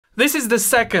This is the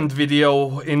second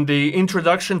video in the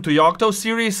Introduction to Yocto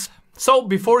series, so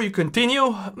before you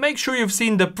continue, make sure you've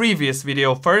seen the previous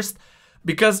video first,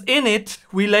 because in it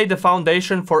we lay the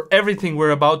foundation for everything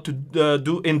we're about to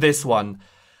do in this one.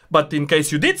 But in case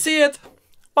you did see it,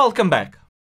 welcome back.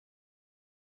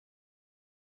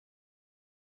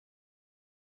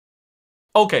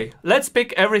 Okay, let's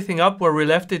pick everything up where we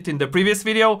left it in the previous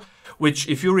video, which,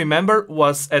 if you remember,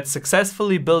 was at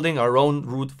successfully building our own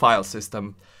root file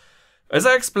system. As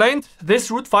I explained,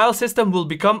 this root file system will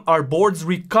become our board's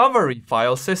recovery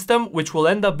file system, which will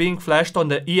end up being flashed on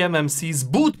the eMMC's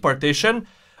boot partition.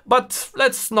 But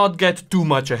let's not get too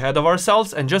much ahead of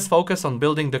ourselves and just focus on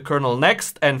building the kernel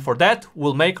next, and for that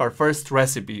we'll make our first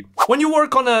recipe. When you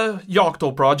work on a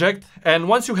Yocto project, and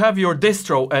once you have your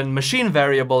distro and machine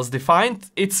variables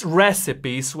defined, it's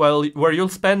recipes where you'll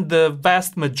spend the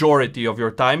vast majority of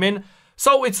your time in,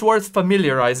 so it's worth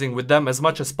familiarizing with them as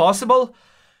much as possible.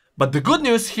 But the good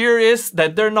news here is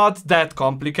that they're not that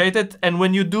complicated, and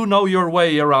when you do know your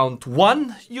way around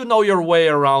one, you know your way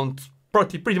around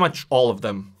pretty much all of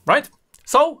them, right?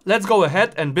 So let's go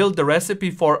ahead and build the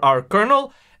recipe for our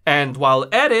kernel, and while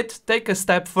at it, take a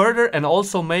step further and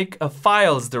also make a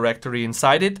files directory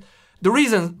inside it, the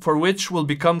reason for which will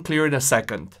become clear in a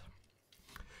second.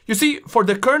 You see, for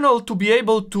the kernel to be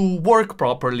able to work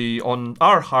properly on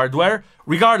our hardware,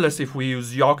 regardless if we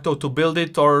use Yocto to build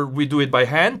it or we do it by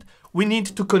hand, we need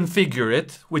to configure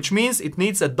it, which means it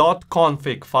needs a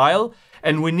 .config file,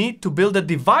 and we need to build a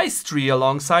device tree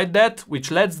alongside that, which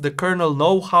lets the kernel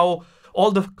know how all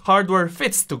the hardware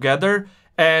fits together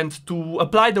and to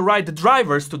apply the right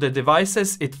drivers to the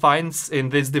devices it finds in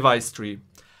this device tree.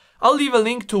 I'll leave a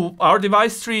link to our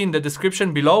device tree in the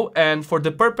description below, and for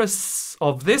the purpose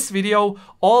of this video,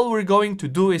 all we're going to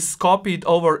do is copy it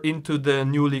over into the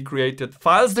newly created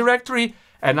files directory,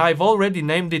 and I've already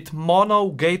named it mono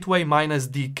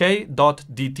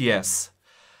gateway-dk.dts.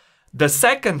 The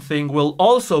second thing we'll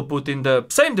also put in the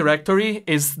same directory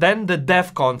is then the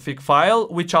dev.config file,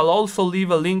 which I'll also leave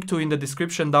a link to in the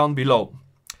description down below.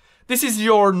 This is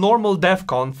your normal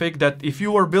dev.config that if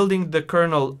you were building the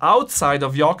kernel outside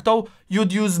of Yocto,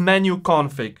 you'd use menu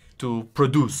config to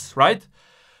produce, right?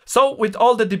 So with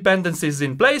all the dependencies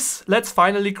in place, let's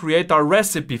finally create our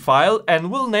recipe file, and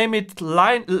we'll name it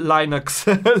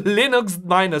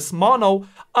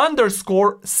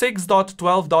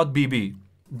linux-mono_6.12.bb.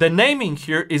 The naming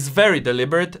here is very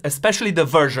deliberate, especially the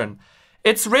version.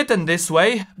 It's written this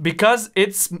way because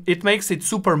it makes it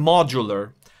super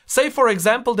modular. Say for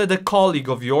example that a colleague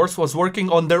of yours was working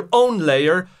on their own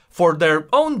layer for their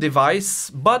own device,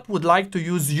 but would like to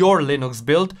use your Linux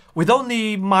build with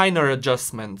only minor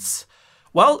adjustments.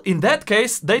 Well, in that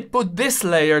case, they'd put this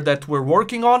layer that we're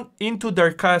working on into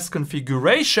their CAS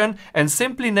configuration and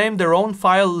simply name their own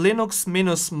file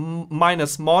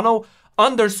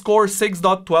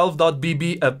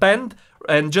linux-mono_6.12.bb append,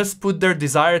 and just put their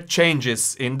desired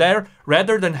changes in there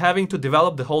rather than having to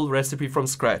develop the whole recipe from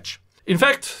scratch. In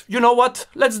fact, you know what?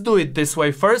 Let's do it this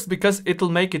way first, because it'll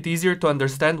make it easier to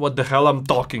understand what the hell I'm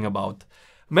talking about.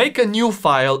 Make a new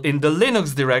file in the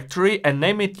Linux directory and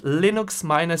name it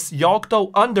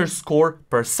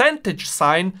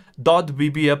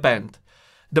linux-yocto_%sign.bb append.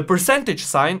 The percentage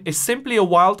sign is simply a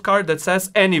wildcard that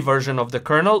says any version of the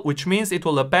kernel, which means it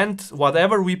will append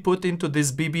whatever we put into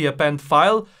this bb append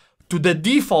file to the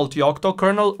default Yocto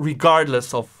kernel,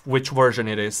 regardless of which version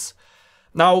it is.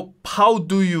 Now, how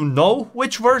do you know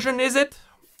which version is it?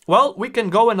 Well, we can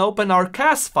go and open our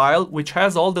CAS file, which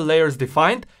has all the layers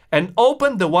defined, and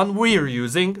open the one we're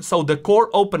using, so the core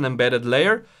open embedded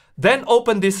layer. Then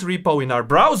open this repo in our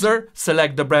browser,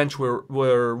 select the branch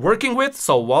we're working with,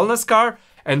 so walnuscar,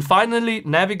 and finally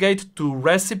navigate to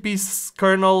recipes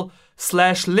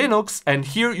kernel/linux, and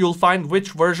here you'll find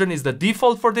which version is the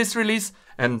default for this release,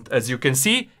 and as you can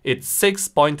see, it's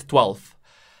 6.12.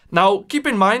 Now keep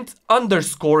in mind,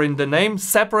 underscore in the name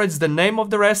separates the name of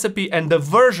the recipe and the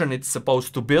version it's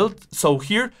supposed to build, so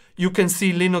here you can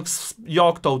see Linux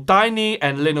Yocto Tiny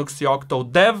and Linux Yocto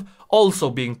Dev also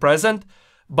being present.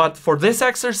 But for this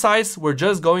exercise, we're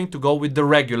just going to go with the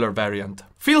regular variant.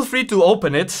 Feel free to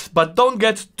open it, but don't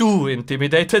get too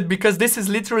intimidated, because this is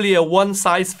literally a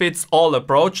one-size-fits-all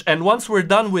approach, and once we're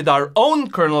done with our own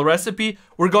kernel recipe,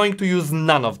 we're going to use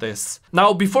none of this.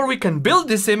 Now, before we can build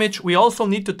this image, we also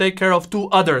need to take care of two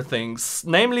other things.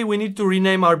 Namely, we need to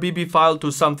rename our bb file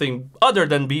to something other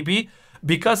than bb,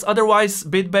 because otherwise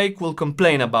BitBake will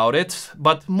complain about it.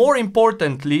 But more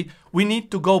importantly, we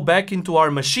need to go back into our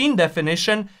machine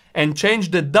definition and change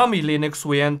the dummy Linux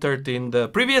we entered in the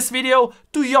previous video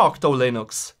to Yocto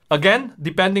Linux. Again,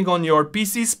 depending on your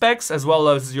PC specs as well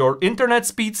as your internet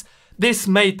speeds, This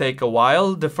may take a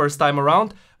while the first time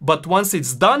around, but once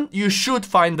it's done, you should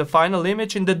find the final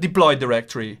image in the deploy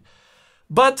directory.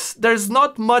 But there's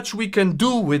not much we can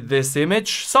do with this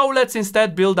image, so let's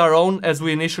instead build our own as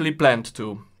we initially planned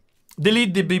to.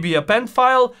 Delete the bb-append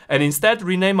file and instead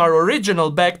rename our original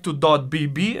back to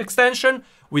 .bb extension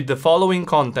with the following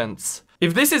contents.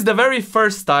 If this is the very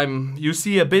first time you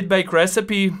see a BitBake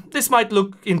recipe, this might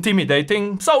look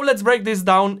intimidating, so let's break this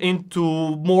down into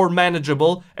more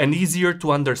manageable and easier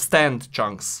to understand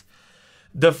chunks.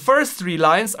 The first 3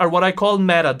 lines are what I call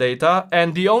metadata,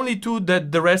 and the only 2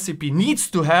 that the recipe needs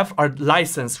to have are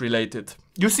license related.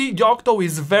 You see, Yocto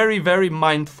is very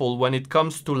mindful when it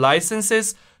comes to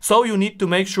licenses, so you need to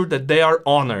make sure that they are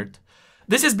honored.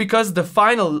 This is because the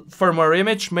final firmware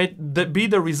image may be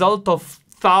the result of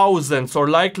thousands or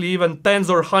likely even tens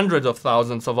or hundreds of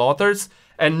thousands of authors,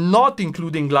 and not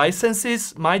including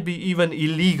licenses might be even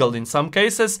illegal in some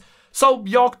cases. So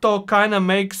Yocto kinda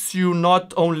makes you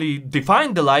not only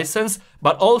define the license,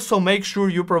 but also make sure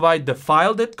you provide the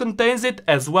file that contains it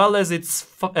as well as its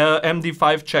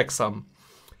MD5 checksum.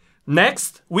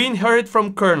 Next, we inherit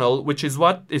from Kernel, which is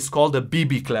what is called a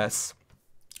BB class.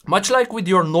 Much like with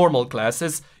your normal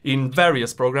classes in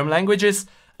various program languages,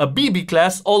 a BB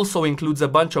class also includes a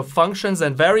bunch of functions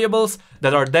and variables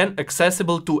that are then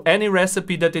accessible to any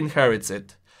recipe that inherits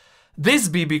it. This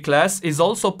BB class is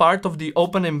also part of the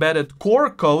open embedded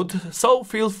core code, so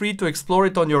feel free to explore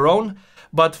it on your own,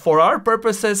 but for our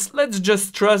purposes, let's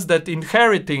just trust that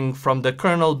inheriting from the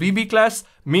kernel BB class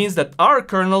means that our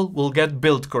kernel will get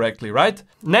built correctly, right?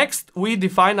 Next, we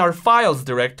define our files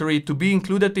directory to be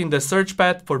included in the search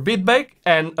path for BitBake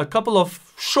and a couple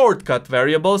of shortcut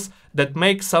variables that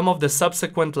make some of the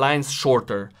subsequent lines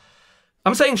shorter.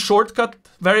 I'm saying shortcut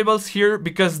variables here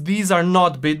because these are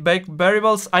not BitBake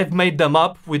variables. I've made them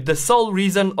up with the sole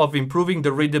reason of improving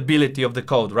the readability of the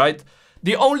code, right?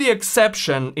 The only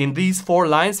exception in these 4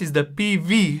 lines is the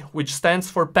PV, which stands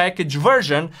for package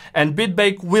version, and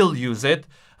BitBake will use it,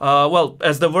 well,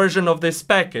 as the version of this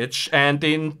package, and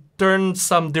in turn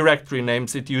some directory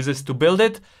names it uses to build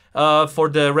it for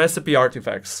the recipe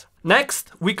artifacts. Next,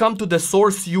 we come to the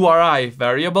source URI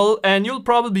variable, and you'll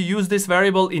probably use this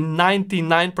variable in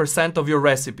 99% of your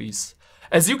recipes.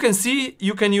 As you can see,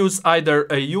 you can use either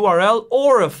a URL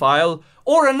or a file,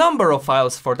 or a number of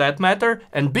files for that matter,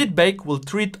 and BitBake will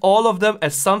treat all of them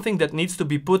as something that needs to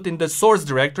be put in the source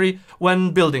directory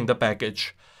when building the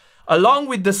package. Along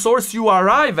with the source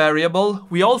URI variable,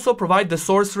 we also provide the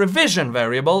source revision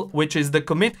variable, which is the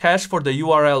commit hash for the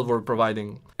URL we're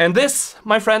providing. And this,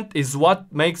 my friend, is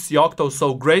what makes Yocto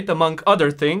so great among other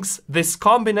things. This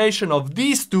combination of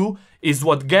these 2 is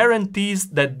what guarantees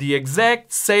that the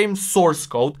exact same source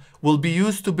code will be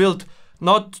used to build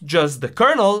not just the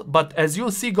kernel, but as you'll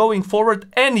see going forward,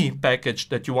 any package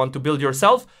that you want to build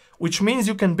yourself, which means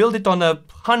you can build it on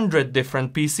 100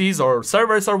 different PCs or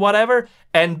servers or whatever,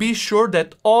 and be sure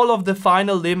that all of the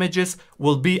final images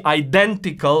will be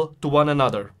identical to one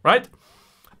another, right?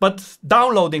 But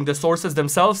downloading the sources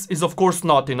themselves is of course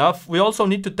not enough. We also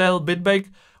need to tell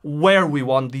BitBake where we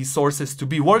want these sources to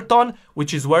be worked on,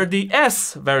 which is where the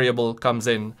S variable comes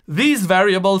in. These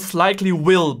variables likely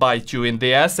will bite you in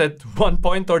the ass at one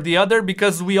point or the other,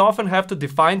 because we often have to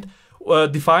define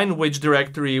which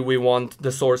directory we want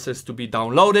the sources to be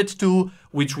downloaded to,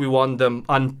 which we want them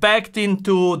unpacked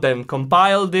into, then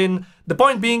compiled in. The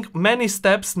point being, many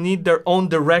steps need their own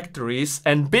directories,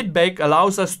 and BitBake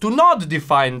allows us to not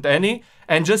define any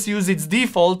and just use its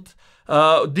defaults,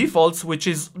 which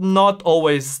is not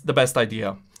always the best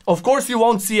idea. Of course, you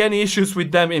won't see any issues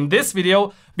with them in this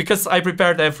video because I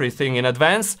prepared everything in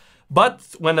advance. But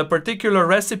when a particular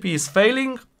recipe is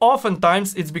failing,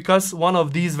 oftentimes it's because one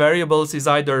of these variables is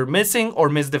either missing or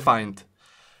misdefined.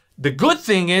 The good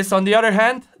thing is, on the other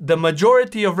hand, the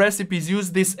majority of recipes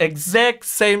use this exact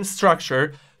same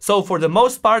structure, so for the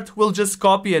most part, we'll just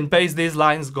copy and paste these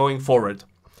lines going forward.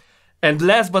 And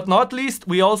last but not least,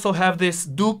 we also have this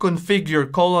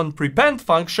doConfigure::prepend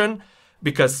function,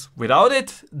 because without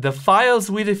it, the files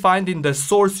we defined in the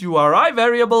source URI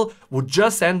variable would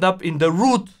just end up in the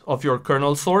root of your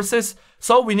kernel sources.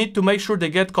 So we need to make sure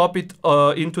they get copied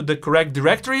into the correct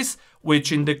directories,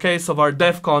 which in the case of our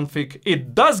devconfig,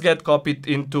 it does get copied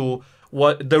into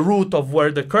the root of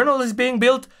where the kernel is being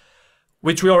built,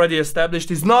 which we already established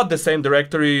is not the same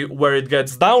directory where it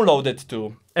gets downloaded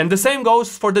to. And the same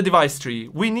goes for the device tree.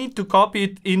 We need to copy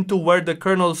it into where the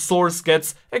kernel source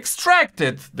gets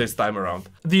extracted this time around.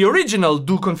 The original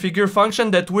doConfigure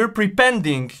function that we're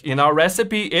prepending in our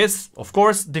recipe is, of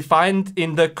course, defined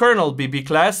in the kernel BB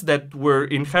class that we're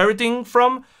inheriting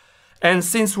from. And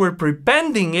since we're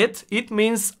prepending it, it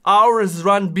means ours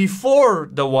run before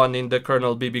the one in the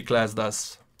kernel BB class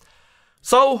does.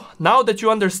 So now that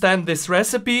you understand this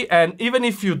recipe, and even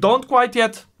if you don't quite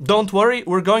yet, don't worry,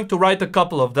 we're going to write a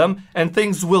couple of them and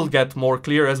things will get more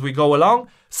clear as we go along.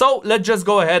 So let's just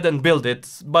go ahead and build it.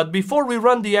 But before we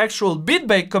run the actual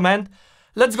bitbake command,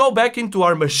 let's go back into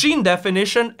our machine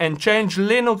definition and change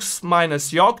Linux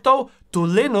minus Yocto to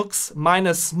Linux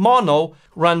minus mono,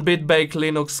 run bitbake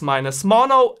Linux minus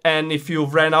mono, and if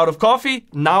you've ran out of coffee,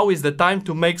 now is the time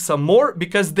to make some more,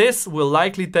 because this will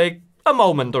likely take a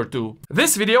moment or two.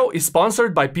 This video is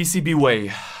sponsored by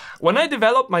PCBWay. When I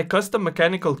developed my custom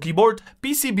mechanical keyboard,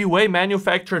 PCBWay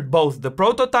manufactured both the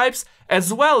prototypes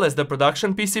as well as the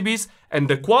production PCBs, and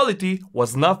the quality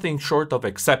was nothing short of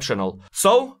exceptional.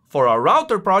 So, for our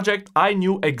router project, I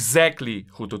knew exactly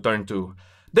who to turn to.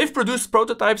 They've produced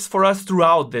prototypes for us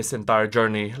throughout this entire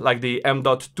journey, like the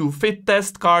M.2 fit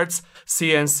test cards,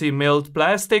 CNC milled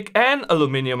plastic and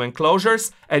aluminum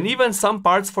enclosures, and even some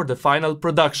parts for the final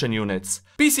production units.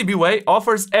 PCBWay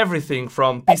offers everything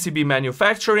from PCB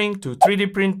manufacturing to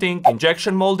 3D printing,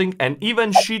 injection molding, and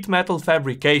even sheet metal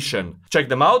fabrication. Check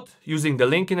them out using the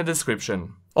link in the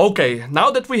description. Okay,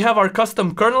 now that we have our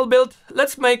custom kernel built,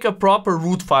 let's make a proper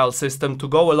root file system to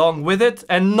go along with it,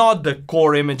 and not the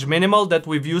core image minimal that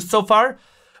we've used so far.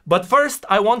 But first,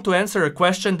 I want to answer a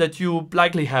question that you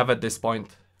likely have at this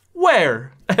point.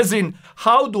 Where? As in,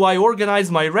 how do I organize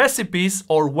my recipes,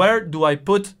 or where do I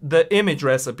put the image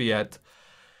recipe at?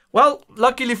 Well,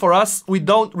 luckily for us, we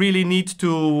don't really need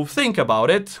to think about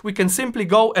it. We can simply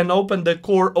go and open the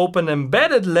core open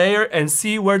embedded layer and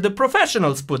see where the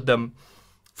professionals put them.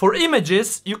 For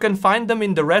images, you can find them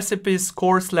in the recipes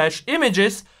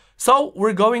core/images, so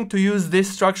we're going to use this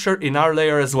structure in our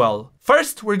layer as well.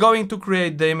 First, we're going to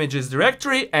create the images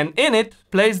directory, and in it,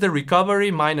 place the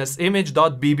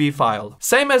recovery-image.bb file.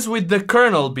 Same as with the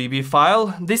kernel bb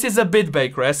file, this is a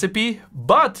bitbake recipe,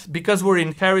 but because we're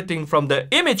inheriting from the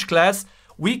image class,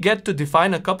 we get to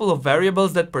define a couple of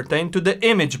variables that pertain to the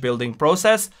image building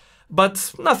process,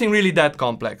 but nothing really that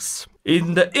complex.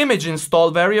 In the image install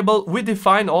variable, we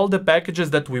define all the packages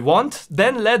that we want,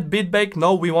 then let bitbake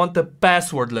know we want a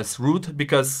passwordless root,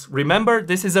 because remember,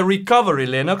 this is a recovery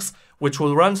Linux, which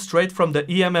will run straight from the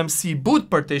eMMC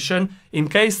boot partition in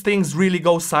case things really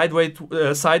go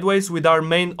sideways with our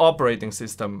main operating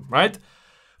system, right?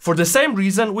 For the same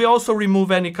reason, we also remove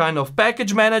any kind of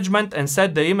package management and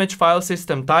set the image file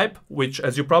system type, which,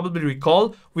 as you probably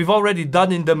recall, we've already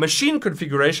done in the machine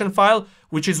configuration file,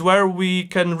 which is where we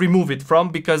can remove it from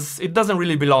because it doesn't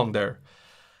really belong there.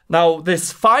 Now,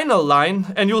 this final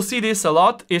line, and you'll see this a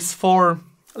lot, is for,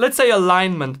 let's say,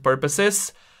 alignment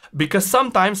purposes, because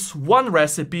sometimes one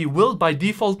recipe will by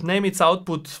default name its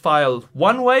output file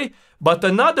one way, but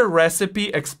another recipe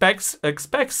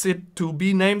expects it to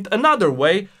be named another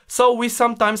way, so we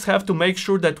sometimes have to make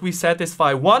sure that we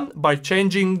satisfy one by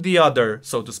changing the other,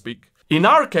 so to speak. In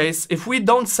our case, if we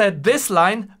don't set this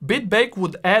line, bitbake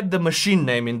would add the machine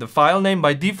name in the file name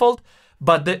by default,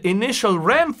 but the initial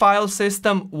RAM file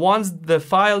system wants the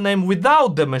file name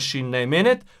without the machine name in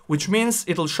it, which means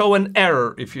it'll show an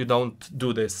error if you don't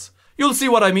do this. You'll see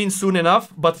what I mean soon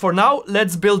enough, but for now,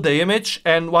 let's build the image,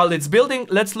 and while it's building,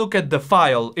 let's look at the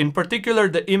file, in particular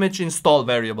the image install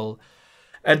variable.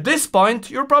 At this point,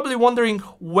 you're probably wondering,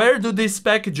 where do these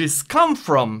packages come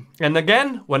from? And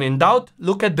again, when in doubt,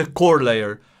 look at the core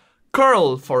layer.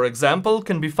 Curl, for example,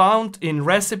 can be found in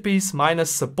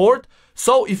recipes-support,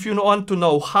 so if you want to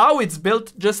know how it's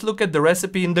built, just look at the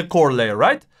recipe in the core layer,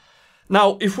 right?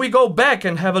 Now, if we go back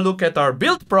and have a look at our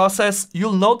build process,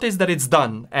 you'll notice that it's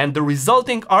done, and the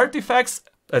resulting artifacts,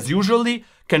 as usually,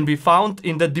 can be found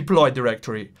in the deploy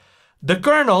directory. The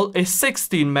kernel is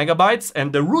 16 megabytes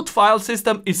and the root file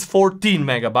system is 14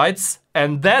 megabytes,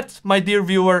 and that, my dear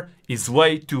viewer, is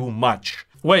way too much.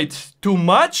 Wait, too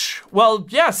much? Well,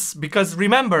 yes, because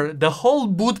remember, the whole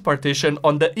boot partition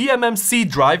on the eMMC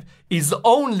drive is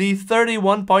only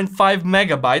 31.5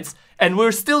 megabytes, and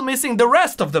we're still missing the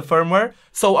rest of the firmware,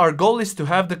 so our goal is to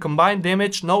have the combined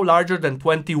image no larger than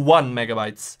 21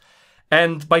 megabytes.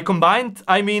 And by combined,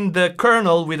 I mean the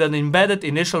kernel with an embedded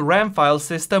initial RAM file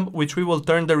system, which we will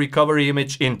turn the recovery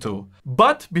image into.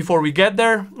 But before we get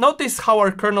there, notice how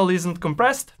our kernel isn't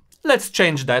compressed? Let's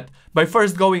change that by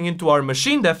first going into our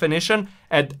machine definition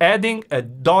and adding a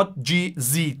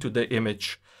 .gz to the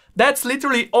image. That's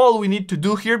literally all we need to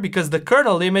do here, because the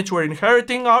kernel image we're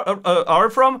inheriting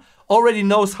from already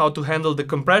knows how to handle the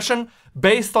compression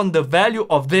based on the value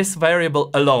of this variable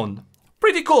alone.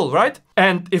 Pretty cool, right?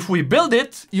 And if we build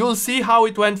it, you'll see how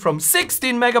it went from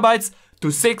 16 megabytes to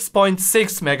 6.6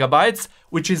 megabytes,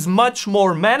 which is much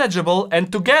more manageable,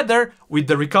 and together with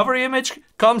the recovery image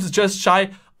comes just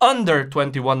shy under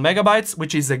 21 megabytes,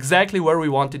 which is exactly where we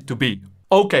want it to be.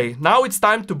 Okay, now it's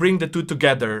time to bring the two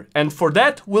together, and for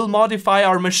that we'll modify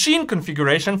our machine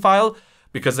configuration file,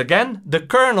 because again, the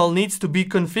kernel needs to be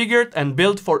configured and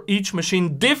built for each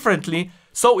machine differently,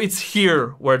 so it's here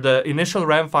where the initial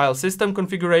RAM file system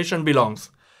configuration belongs.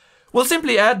 We'll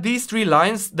simply add these 3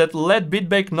 lines that let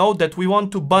BitBake know that we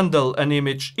want to bundle an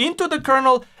image into the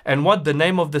kernel and what the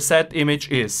name of the set image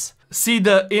is. See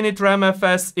the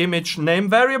initramfs image name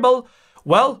variable?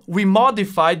 Well, we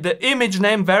modified the image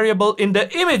name variable in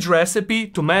the image recipe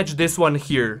to match this one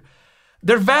here.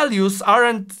 Their values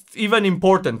aren't even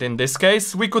important in this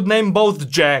case, we could name both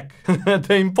Jack.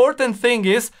 The important thing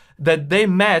is that they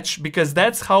match, because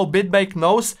that's how BitBake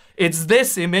knows it's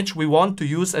this image we want to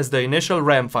use as the initial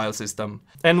RAM file system.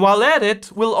 And while at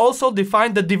it, we'll also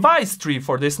define the device tree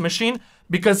for this machine,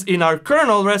 because in our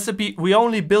kernel recipe we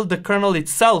only build the kernel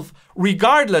itself,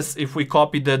 regardless if we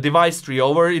copy the device tree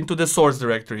over into the source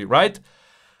directory, right?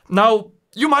 Now,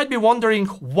 you might be wondering,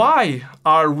 why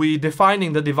are we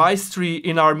defining the device tree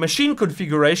in our machine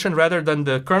configuration rather than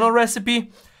the kernel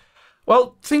recipe?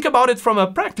 Well, think about it from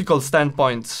a practical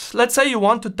standpoint. Let's say you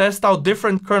want to test out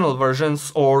different kernel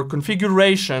versions or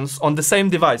configurations on the same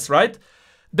device, right?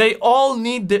 They all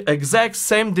need the exact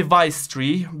same device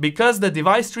tree, because the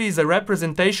device tree is a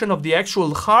representation of the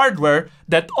actual hardware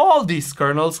that all these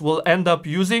kernels will end up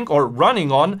using or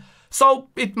running on, so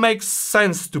it makes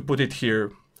sense to put it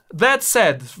here. That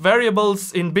said,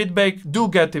 variables in BitBake do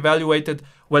get evaluated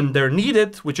when they're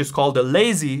needed, which is called a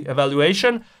lazy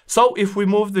evaluation, so if we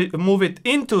move it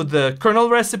into the kernel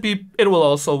recipe, it will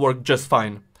also work just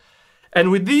fine.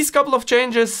 And with these couple of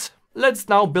changes, let's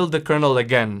now build the kernel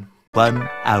again. 1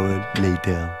 hour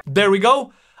later. There we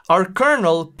go! Our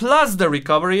kernel plus the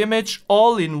recovery image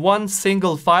all in one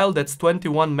single file that's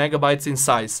 21 megabytes in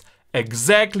size.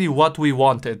 Exactly what we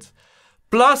wanted.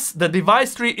 Plus, the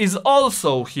device tree is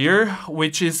also here,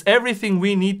 which is everything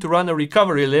we need to run a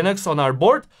recovery Linux on our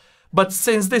board. But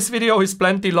since this video is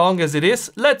plenty long as it is,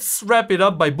 let's wrap it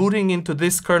up by booting into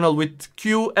this kernel with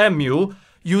QEMU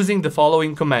using the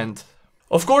following command.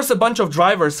 Of course, a bunch of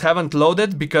drivers haven't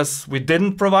loaded because we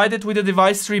didn't provide it with a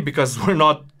device tree, because we're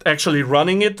not actually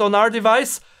running it on our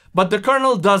device. But the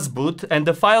kernel does boot and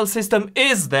the file system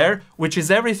is there, which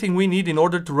is everything we need in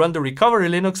order to run the recovery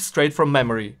Linux straight from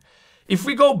memory. If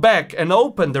we go back and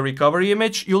open the recovery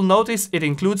image, you'll notice it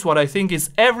includes what I think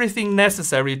is everything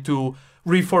necessary to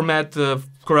reformat the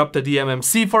corrupted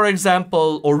eMMC, for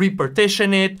example, or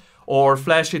repartition it, or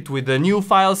flash it with a new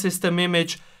file system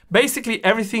image. Basically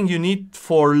everything you need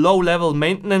for low-level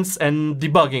maintenance and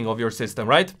debugging of your system,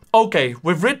 right? Okay,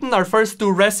 we've written our first 2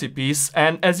 recipes,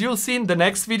 and as you'll see in the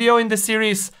next video in the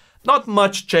series, not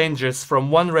much changes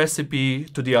from one recipe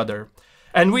to the other.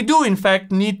 And we do in fact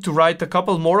need to write a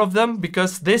couple more of them,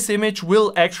 because this image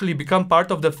will actually become part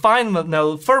of the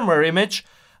final firmware image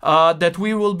that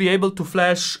we will be able to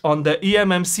flash on the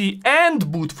eMMC and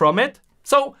boot from it.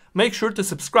 So make sure to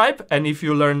subscribe, and if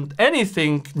you learned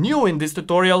anything new in this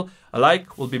tutorial, a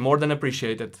like will be more than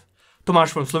appreciated.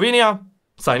 Tomasz from Slovenia,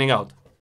 signing out.